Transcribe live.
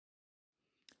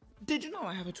Did you know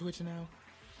I have a Twitch now?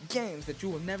 Games that you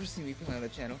will never see me play on the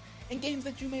channel, and games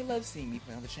that you may love seeing me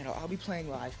play on the channel, I'll be playing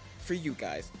live for you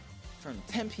guys from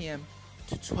 10 p.m.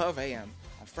 to 12 a.m.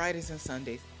 on Fridays and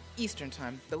Sundays, Eastern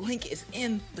Time. The link is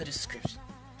in the description.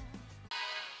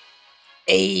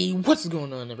 Hey, what's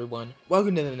going on, everyone?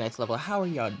 Welcome to the next level. How are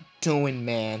y'all doing,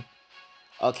 man?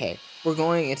 Okay, we're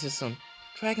going into some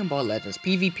Dragon Ball Legends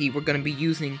PvP. We're going to be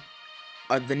using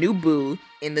the new Boo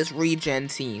in this regen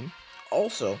team.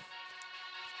 Also,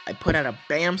 I put out a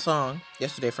BAM song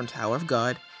yesterday from Tower of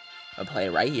God. I'll play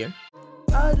it right here.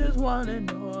 I just wanna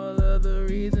know all of the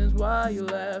reasons why you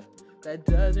left. That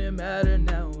doesn't matter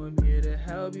now, I'm here to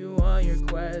help you on your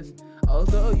quest.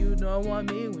 Although you don't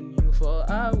want me when you fall,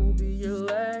 I will be your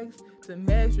legs to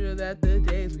make sure that the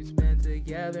days we spend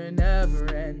together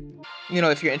never end. You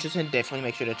know, if you're interested, definitely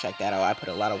make sure to check that out. I put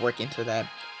a lot of work into that.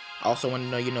 I also want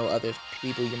to know, other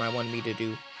people you might want me to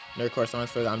do nerdcore songs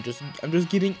for. I'm just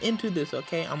getting into this,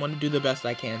 okay? I want to do the best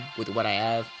I can with what I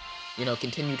have. You know,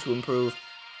 continue to improve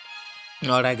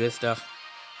and all that good stuff.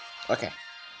 Okay,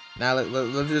 now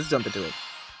let's just jump into it.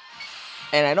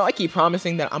 And I know I keep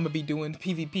promising that I'm gonna be doing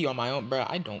PvP on my own, bro.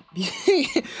 I don't.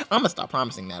 I'm gonna stop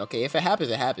promising that, okay? If it happens,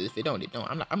 it happens. If it don't, it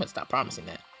don't. I'm gonna stop promising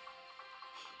that.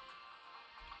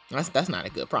 That's not a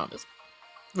good promise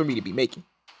for me to be making.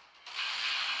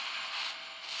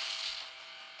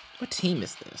 What team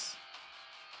is this?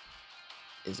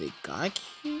 Is it God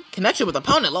King? Connection with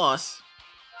opponent loss.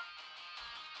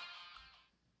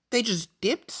 They just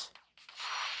dipped?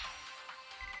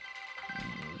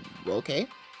 Okay.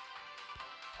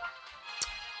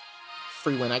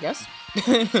 Free win, I guess.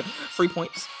 Free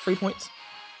points. Free points.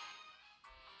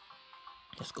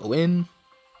 Let's go in.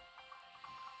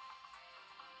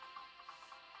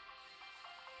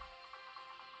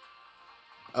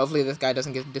 Hopefully this guy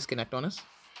doesn't get disconnect on us.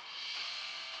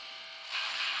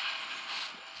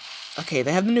 Okay,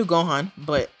 they have the new Gohan,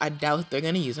 but I doubt they're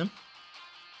gonna use him.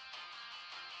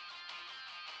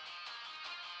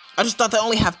 I just thought they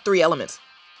only have 3 elements.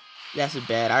 That's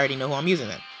bad. I already know who I'm using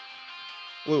then.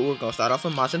 We're gonna start off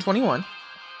with Majin 21.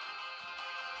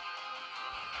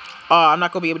 Oh, I'm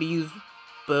not gonna be able to use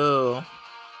Boo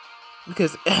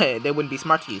because they wouldn't be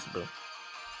smart to use Boo.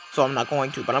 So I'm not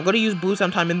going to, but I'm gonna use Boo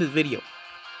sometime in this video.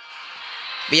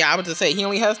 But yeah, I was to say he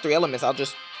only has 3 elements. I'll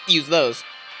just use those.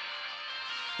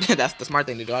 That's the smart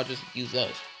thing to do. I'll just use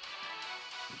those.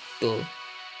 Boo.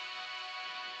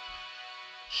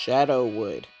 Shadow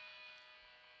Wood.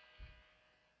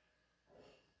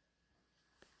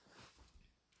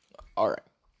 Alright.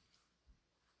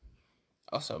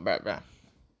 Also, bro.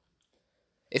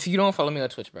 If you don't follow me on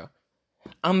Twitch, bro,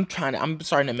 I'm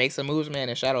starting to make some moves, man,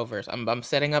 in Shadowverse. I'm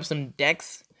setting up some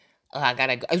decks.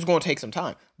 It's gonna take some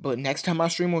time. But next time I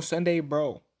stream on Sunday,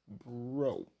 bro.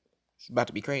 It's about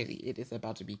to be crazy. It is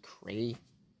about to be crazy.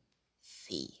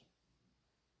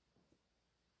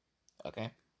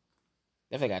 Okay.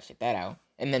 Definitely gotta check that out.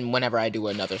 And then whenever I do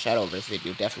another Shadowverse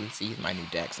video, definitely see my new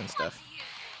decks and stuff.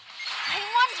 I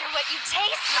wonder what you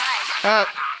taste like. Yuck.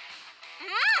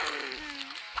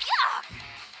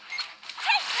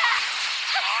 Take that.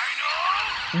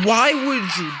 Why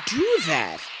would you do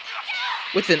that?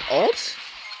 With an ult?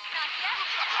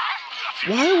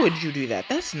 Why would you do that?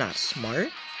 That's not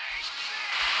smart.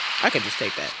 I could just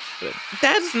take that, but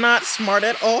that's not smart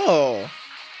at all.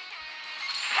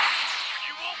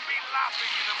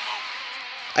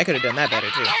 I could have done that better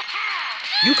too.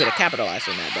 You could have capitalized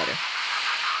on that better.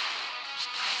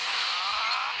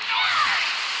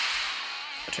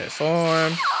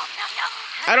 Transform.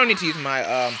 I don't need to use my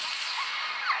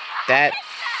that.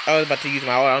 I was about to use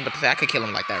my ult. I was about to say I could kill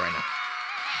him like that right now.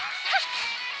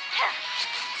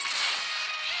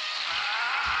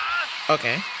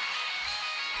 Okay.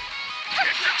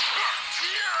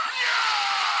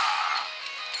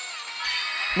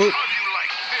 Move.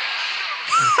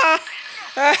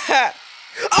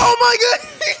 Oh my god!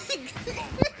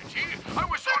 I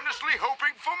was honestly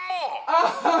hoping for more.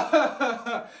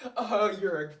 Oh,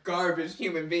 you're a garbage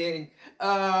human being.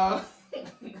 Bro.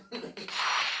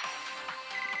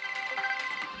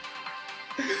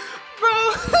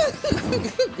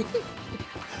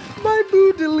 My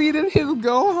Boo deleted his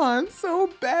Gohan so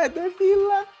bad that he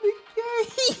left the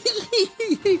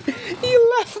game. He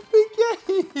left the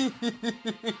game.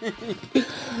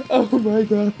 Oh my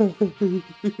god.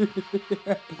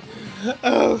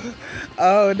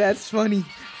 Oh, that's funny.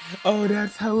 Oh,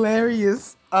 that's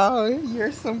hilarious. Oh,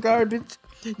 you're some garbage.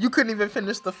 You couldn't even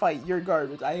finish the fight. You're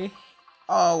garbage.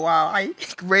 Oh wow. I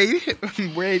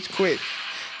rage quit.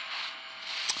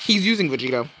 He's using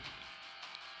Vegito.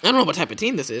 I don't know what type of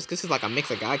team this is, because it's like a mix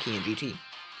of Gaki and GT.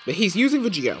 But he's using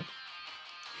Vegito.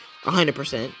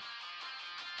 100%.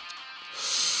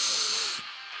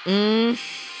 I'm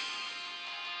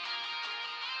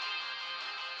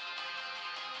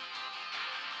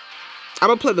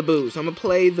gonna play the booze. I'm gonna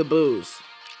play the booze.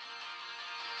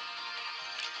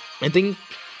 I think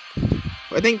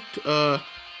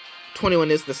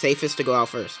 21 is the safest to go out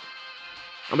first.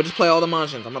 I'm gonna just play all the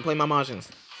Mahjons. I'm gonna play my Mahjons.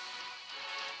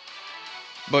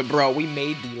 But bro, we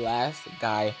made the last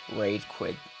guy rage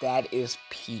quit. That is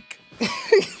peak.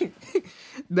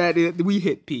 We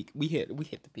hit peak. We hit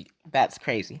the peak. That's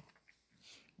crazy.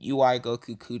 UI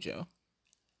Goku Kujo.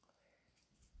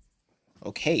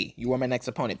 Okay, you are my next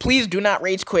opponent. Please do not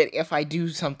rage quit if I do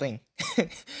something.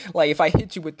 Like if I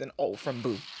hit you with an ult from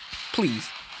Boo. Please.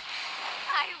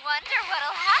 I wonder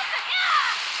what'll happen.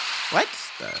 What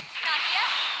the?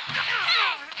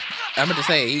 I'm about to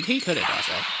say, he could have done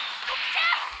that.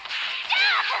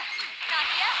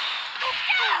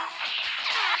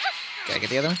 Can I get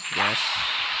the other one? Yes.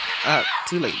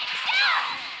 Too late.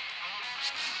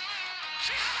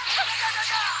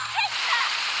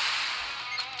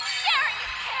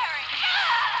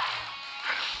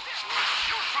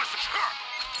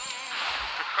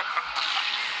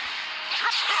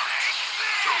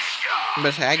 I'm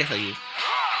about to say, I guess I use.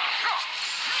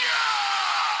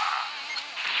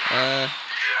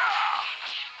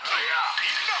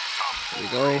 Here we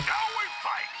go.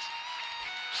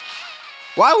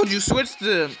 Why would you switch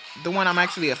to the one I'm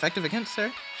actually effective against,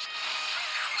 sir?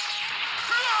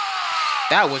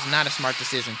 That was not a smart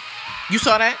decision. You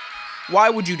saw that? Why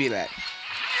would you do that?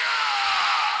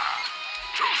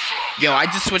 Yo, I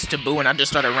just switched to Boo and I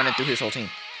just started running through his whole team.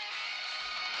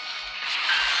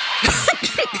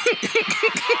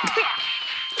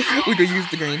 We could use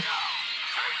the green.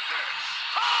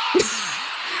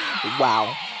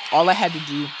 Wow. All I had to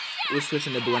do was switch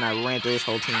into Boo and I ran through his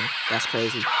whole team. That's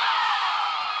crazy.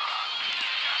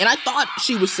 And I thought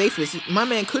she was safest. My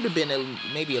man could have been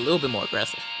maybe a little bit more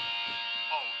aggressive.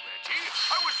 Already?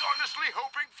 I was honestly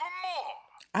hoping for more.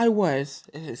 I was.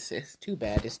 It's too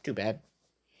bad. It's too bad.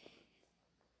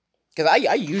 Because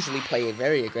I usually play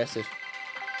very aggressive.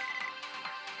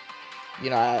 You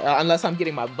know, unless I'm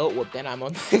getting my butt whooped, then I'm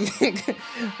on.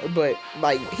 But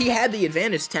like, he had the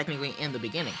advantage technically in the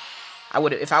beginning.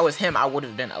 If I was him, I would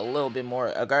have been a little bit more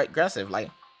aggressive.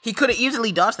 Like, he could have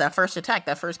easily dodged that first attack,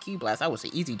 that first key blast. That was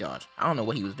an easy dodge. I don't know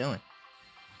what he was doing,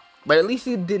 but at least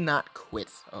he did not quit.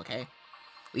 Okay,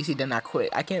 at least he did not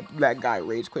quit. I can't let that guy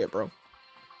rage quit, bro.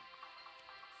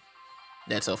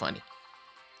 That's so funny.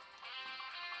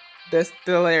 That's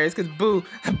hilarious because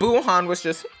Buuhan was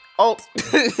just ult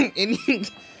and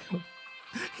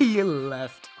he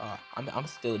left. Oh, I'm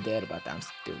still dead about that. I'm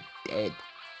still dead.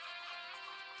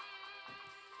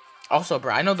 Also,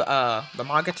 bro, I know the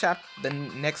manga chapter, the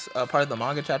next part of the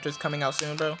manga chapter is coming out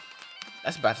soon, bro.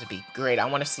 That's about to be great. I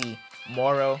want to see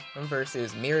Moro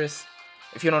versus Miras.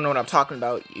 If you don't know what I'm talking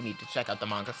about, you need to check out the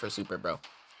manga for Super, bro.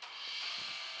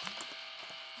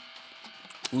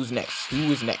 Who's next?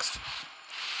 Who is next?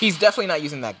 He's definitely not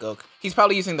using that Goku. He's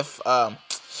probably using the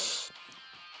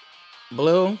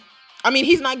blue. I mean,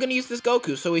 he's not gonna use this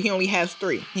Goku, so he only has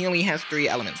 3. He only has 3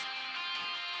 elements.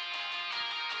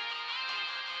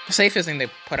 The safest thing they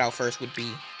put out first would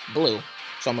be blue.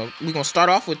 So we're gonna start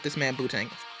off with this man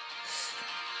Buutenks.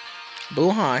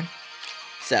 Buuhan.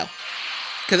 So,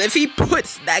 because if he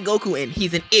puts that Goku in,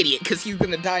 he's an idiot, because he's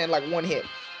gonna die in like 1 hit.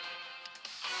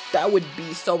 That would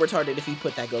be so retarded if he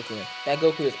put that Goku in. That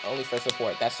Goku is only for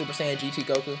support. That Super Saiyan GT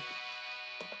Goku.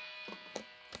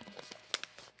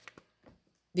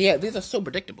 Yeah, these are so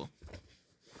predictable.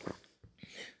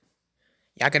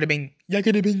 Yakada bing,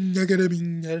 yakada bing, yakada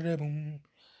bing, yakada boom.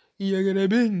 Yakada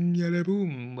bing, yakada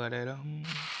boom, ba-da-dum.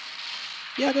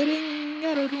 Yakada ding,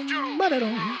 yakada boom,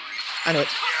 ba-da-dum. I know it.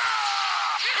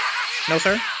 No,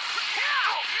 sir?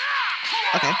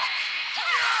 Okay.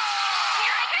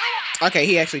 Okay,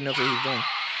 he actually knows what he's doing.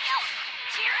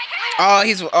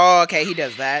 Oh, okay, he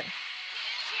does that.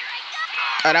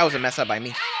 Oh, that was a mess up by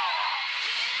me.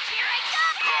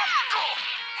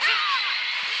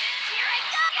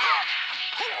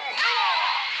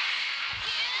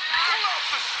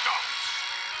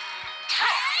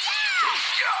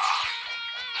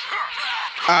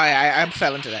 Oh, I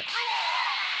fell into that.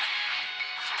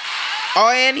 Oh,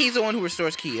 and he's the one who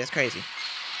restores ki. That's crazy.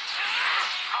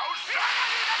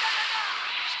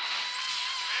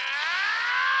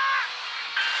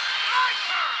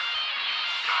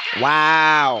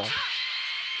 Wow.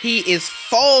 He is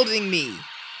folding me.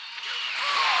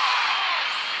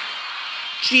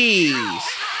 Jeez.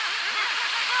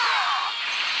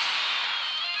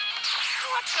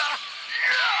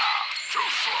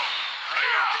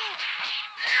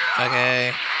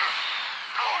 Okay.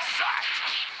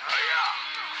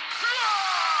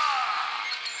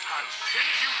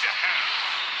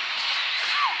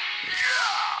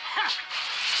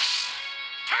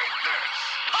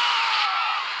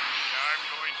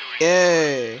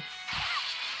 Yay.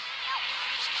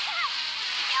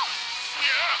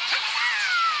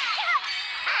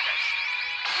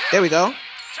 There we go.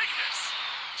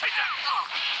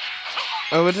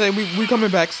 I would say we coming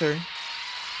back, sir.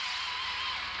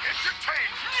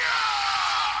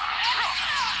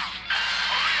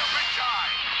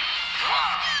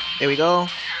 There we go.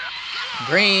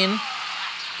 Green.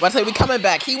 Let's say we coming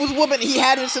back. He was whooping. He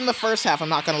had us in the first half. I'm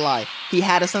not gonna lie. He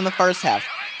had us in the first half.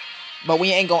 But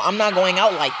we ain't going. I'm not going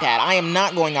out like that. I am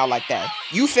not going out like that.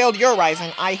 You failed your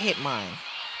rising. I hit mine.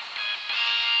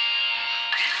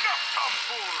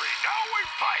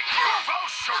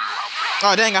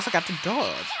 Oh dang! I forgot to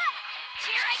dodge.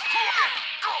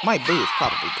 My boo is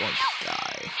probably going to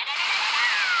die.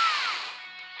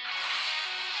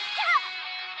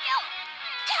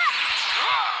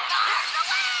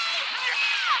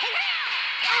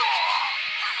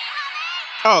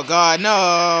 Oh god,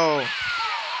 no!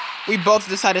 We both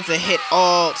decided to hit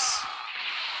ults.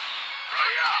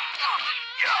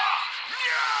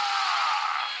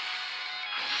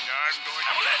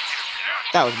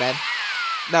 That was bad.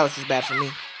 That was just bad for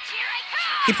me.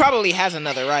 He probably has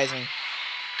another rising.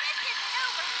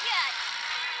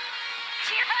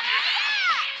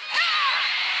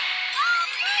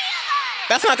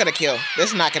 That's not gonna kill. This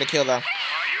is not gonna kill though.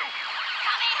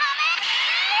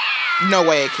 No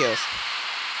way it kills.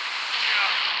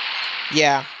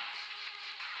 Yeah.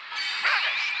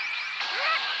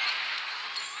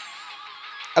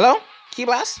 Hello? Key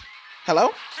blast? Hello?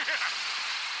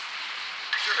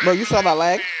 Bro, you saw that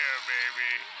lag?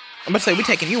 I'm about to say, we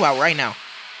taking you out right now.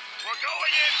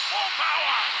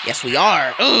 Yes, we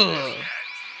are. Ugh.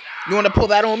 You want to pull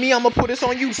that on me? I'm going to pull this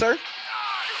on you, sir.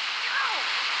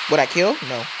 Would I kill?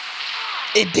 No.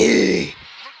 It did.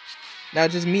 Now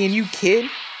just me and you, kid.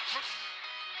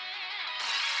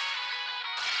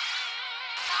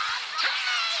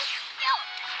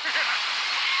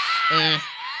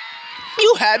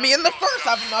 You had me in the first,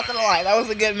 I'm not gonna lie. That was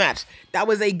a good match. That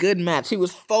was a good match. He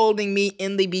was folding me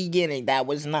in the beginning. That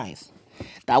was nice.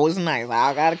 That was nice.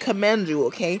 I gotta commend you,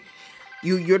 okay?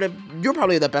 You're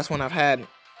probably the best one I've had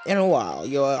in a while.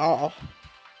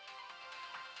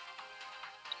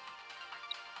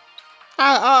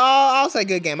 I'll say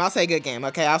good game. I'll say good game.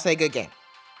 Okay, I'll say good game.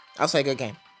 I'll say good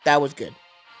game. That was good.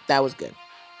 That was good.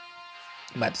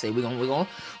 I'm about to say we're gonna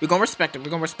respect it. We're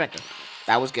gonna respect it.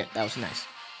 That was good. That was nice.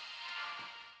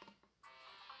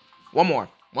 One more.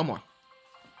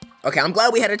 Okay, I'm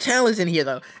glad we had a challenge in here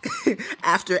though.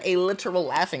 After a literal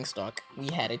laughing stock, we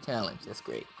had a challenge. That's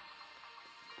great.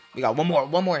 We got one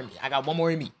more in me. I got one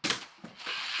more in me.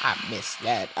 I missed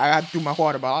that. I threw my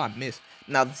water ball. I missed.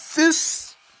 Now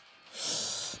this,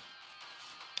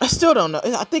 I still don't know.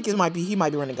 I think he might be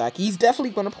running Gaki. He's definitely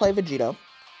gonna play Vegito.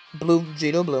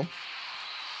 Vegito Blue.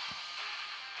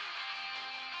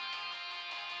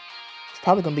 It's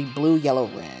probably gonna be blue, yellow,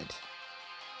 red.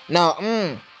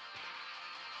 No,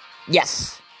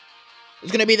 yes.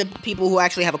 It's gonna be the people who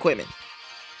actually have equipment.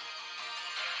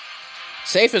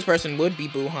 Safest person would be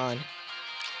Buuhan.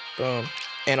 Boom.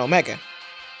 And Omega.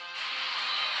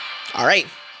 Alright.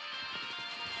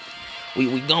 We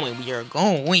are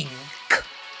going.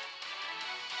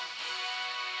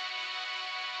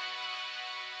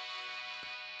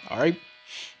 Alright.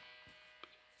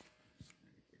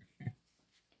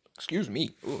 Excuse me.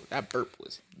 Ooh, that burp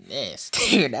was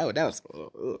nasty. that was.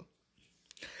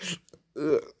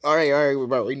 Alright,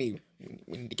 bro. We need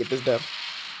to get this done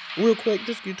real quick.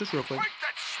 Just real quick.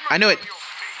 I knew it.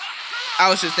 I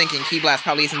was just thinking Key Blast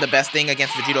probably isn't the best thing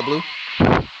against Vegito Blue.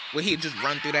 Would he just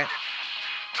run through that?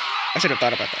 I should have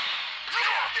thought about that.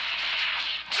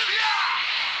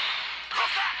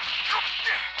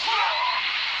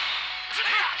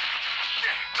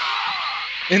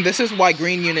 And this is why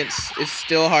green units is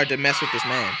still hard to mess with this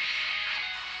man.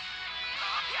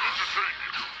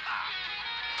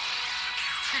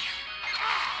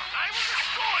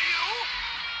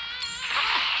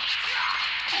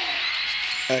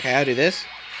 Okay, I'll do this.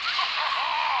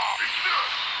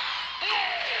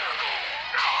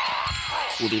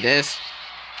 We'll do this.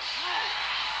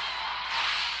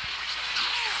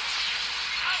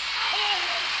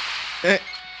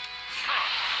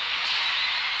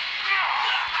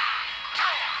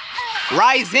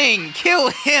 Rising! Kill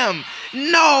him!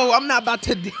 No, I'm not about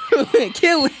to do it.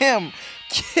 Kill him!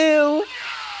 Kill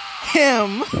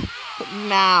him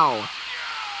now.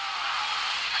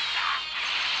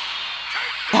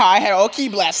 I had all Key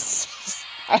Blasts.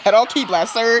 I had all Key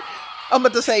Blasts, sir. I'm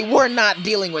about to say, we're not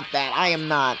dealing with that. I am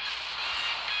not.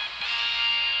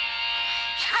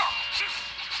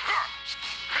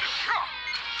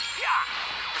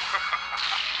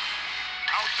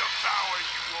 I'll devour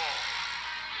you all.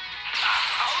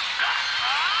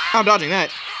 I'm dodging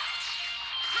that.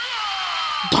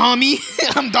 Tommy,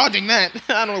 I'm dodging that.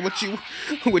 I don't know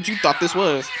what you thought this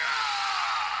was.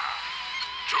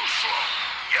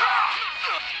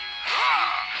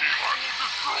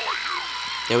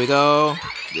 There we go.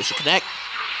 This should connect.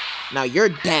 Now you're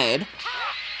dead.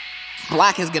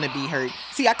 Black is gonna be hurt.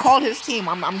 See, I called his team.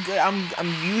 I'm good.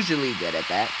 I'm usually good at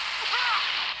that.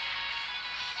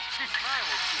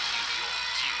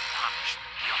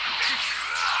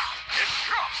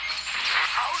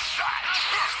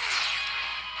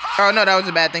 Oh no, that was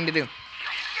a bad thing to do.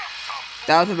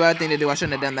 That was a bad thing to do. I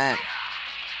shouldn't have done that.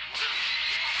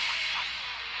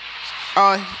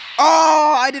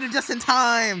 Oh, I did it just in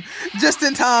time. Just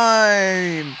in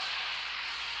time.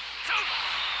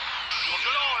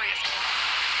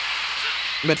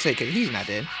 But say, he's not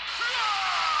dead.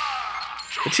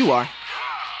 But you are.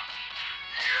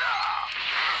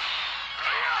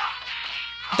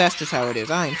 That's just how it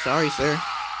is. I'm sorry, sir.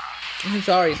 I'm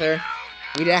sorry, sir.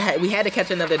 We had to catch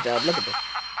another dub. Look at this.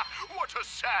 What a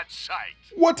sad sight.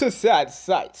 What a sad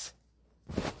sight.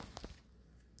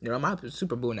 You know, my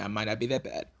Super Boo now might not be that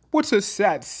bad. What's a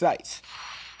sad sight?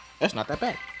 That's not that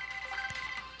bad.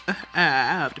 I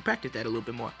have to practice that a little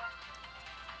bit more.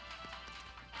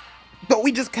 But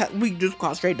we just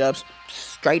caught straight dubs.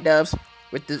 Straight dubs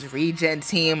with this regen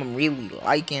team. I'm really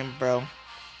liking, bro.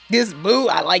 This Boo,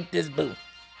 I like this Boo.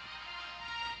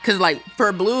 Cause like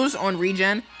for blues on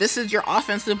regen, this is your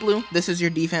offensive blue. This is your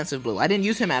defensive blue. I didn't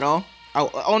use him at all.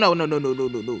 Oh no.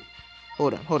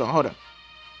 Hold on.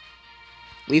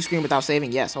 Leave screen without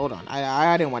saving. Yes, hold on.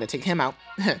 I didn't want to take him out.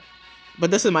 But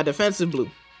this is my defensive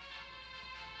blue.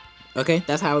 Okay,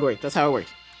 that's how it works.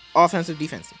 Offensive,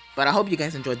 defensive. But I hope you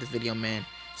guys enjoyed this video, man.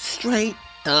 Straight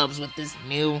dubs with this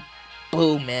new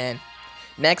Boo, man.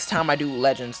 Next time I do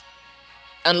Legends,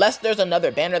 unless there's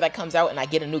another banner that comes out and I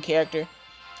get a new character,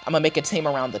 I'm gonna make a team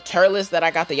around the Turles that I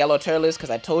got, the yellow Turles,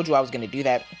 because I told you I was gonna do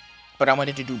that. But I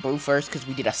wanted to do Boo first because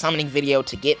we did a summoning video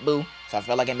to get Boo. So I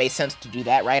felt like it made sense to do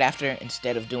that right after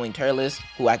instead of doing Turles,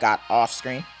 who I got off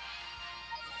screen.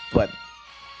 But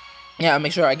yeah,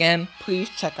 make sure again, please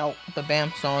check out the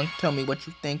BAM song. Tell me what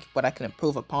you think, what I can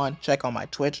improve upon. Check on my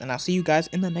Twitch, and I'll see you guys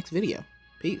in the next video.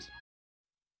 Peace.